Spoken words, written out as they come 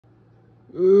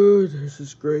This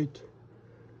is great.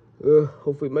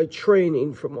 Hopefully my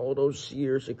training from all those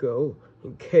years ago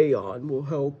in K-On! Will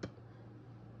help.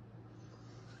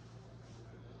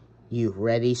 You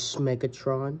ready,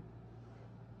 Megatron?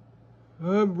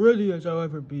 I'm ready as I'll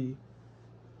ever be.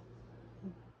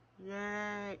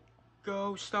 Yeah,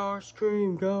 go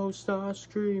Starscream, go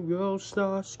Starscream, go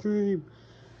Starscream.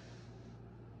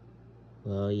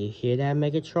 Well, you hear that,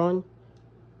 Megatron?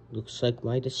 Looks like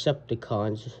my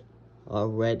Decepticons are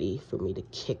ready for me to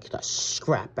kick the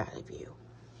scrap out of you.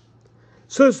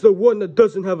 Says the one that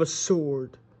doesn't have a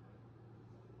sword.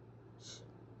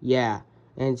 Yeah,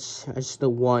 and it's the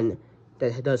one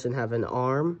that doesn't have an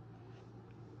arm.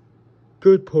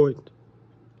 Good point.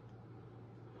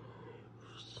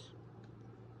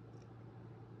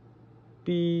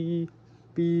 B,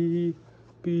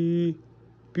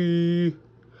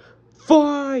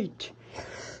 fight!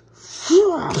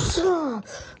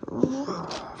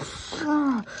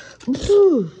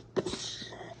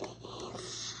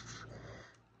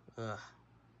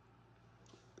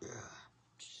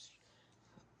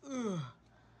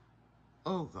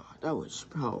 Oh god, that was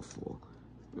powerful.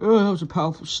 That was a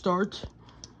powerful start.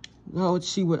 Now let's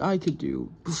see what I could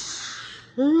do.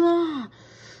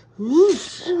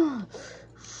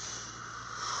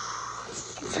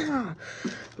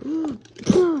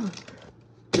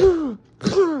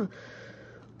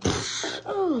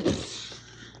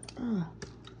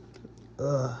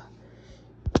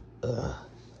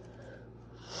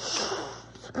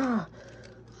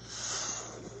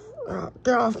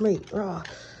 Get off me!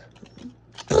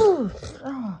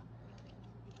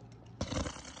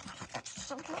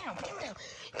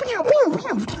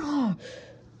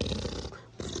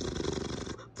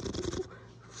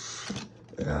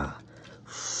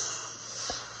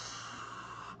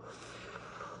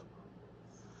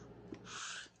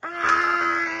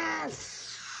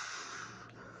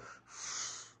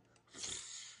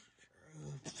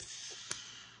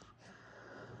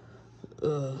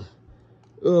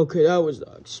 Okay, I was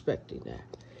not expecting that.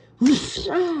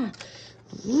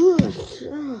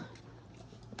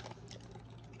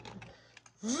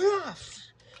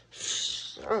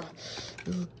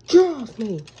 Get off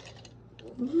me!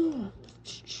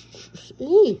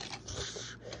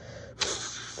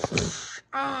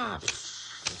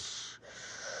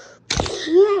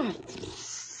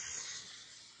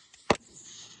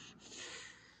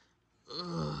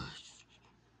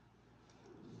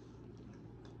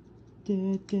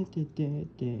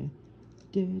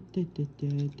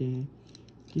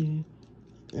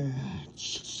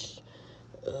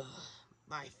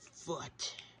 My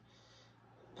foot.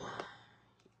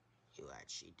 You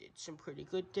actually did some pretty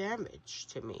good damage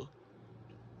to me.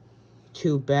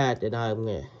 Too bad that I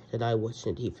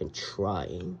wasn't even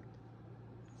trying.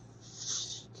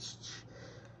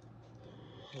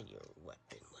 And you're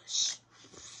weaponless.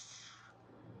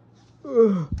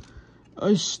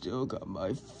 I still got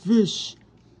my fish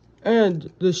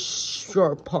and the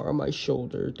sharp part on my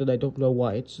shoulder that I don't know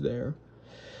why it's there.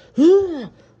 You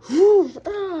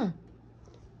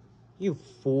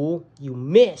fool, you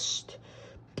missed.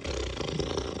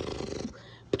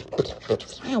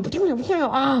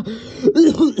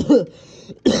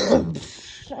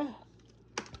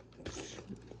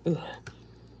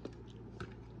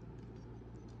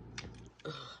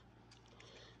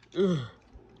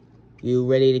 You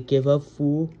ready to give up,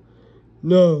 fool?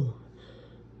 No.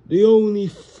 The only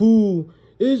fool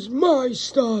is my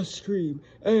Starscream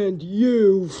and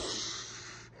you.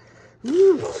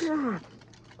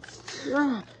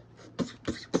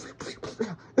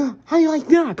 How you like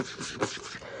that?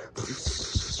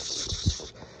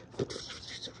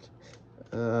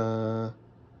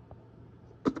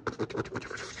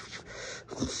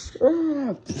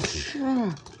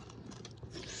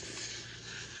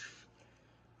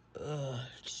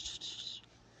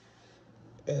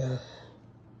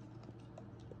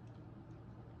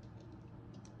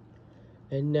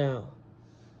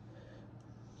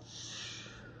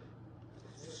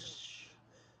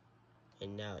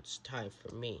 And now it's time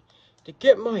for me to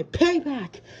get my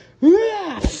payback.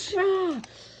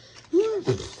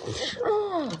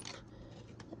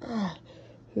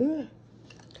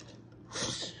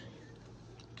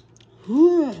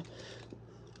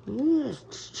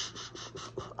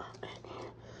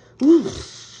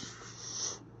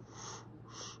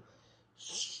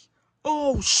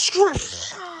 Oh,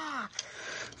 stress!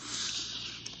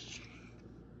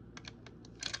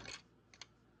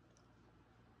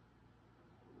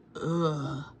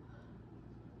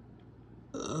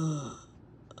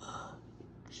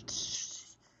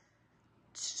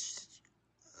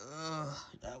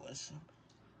 That was a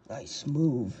nice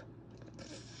move.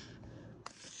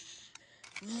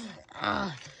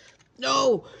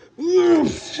 No!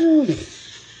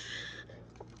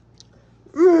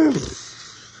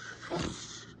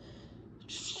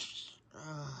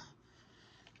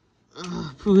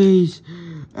 Please,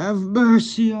 have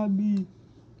mercy on me.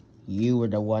 You were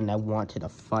the one that wanted a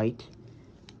fight.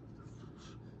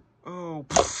 Oh.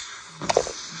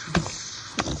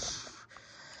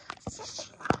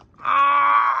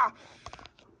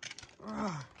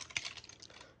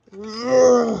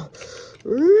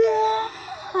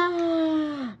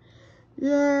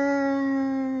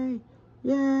 Yay!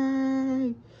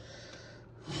 Yay!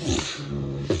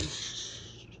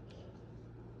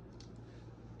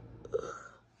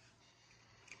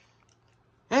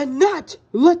 And not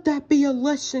let that be a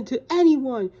lesson to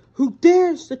anyone who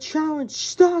dares to challenge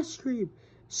Starscream,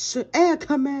 Air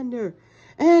Commander,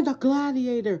 and the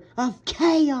Gladiator of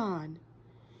Chaos.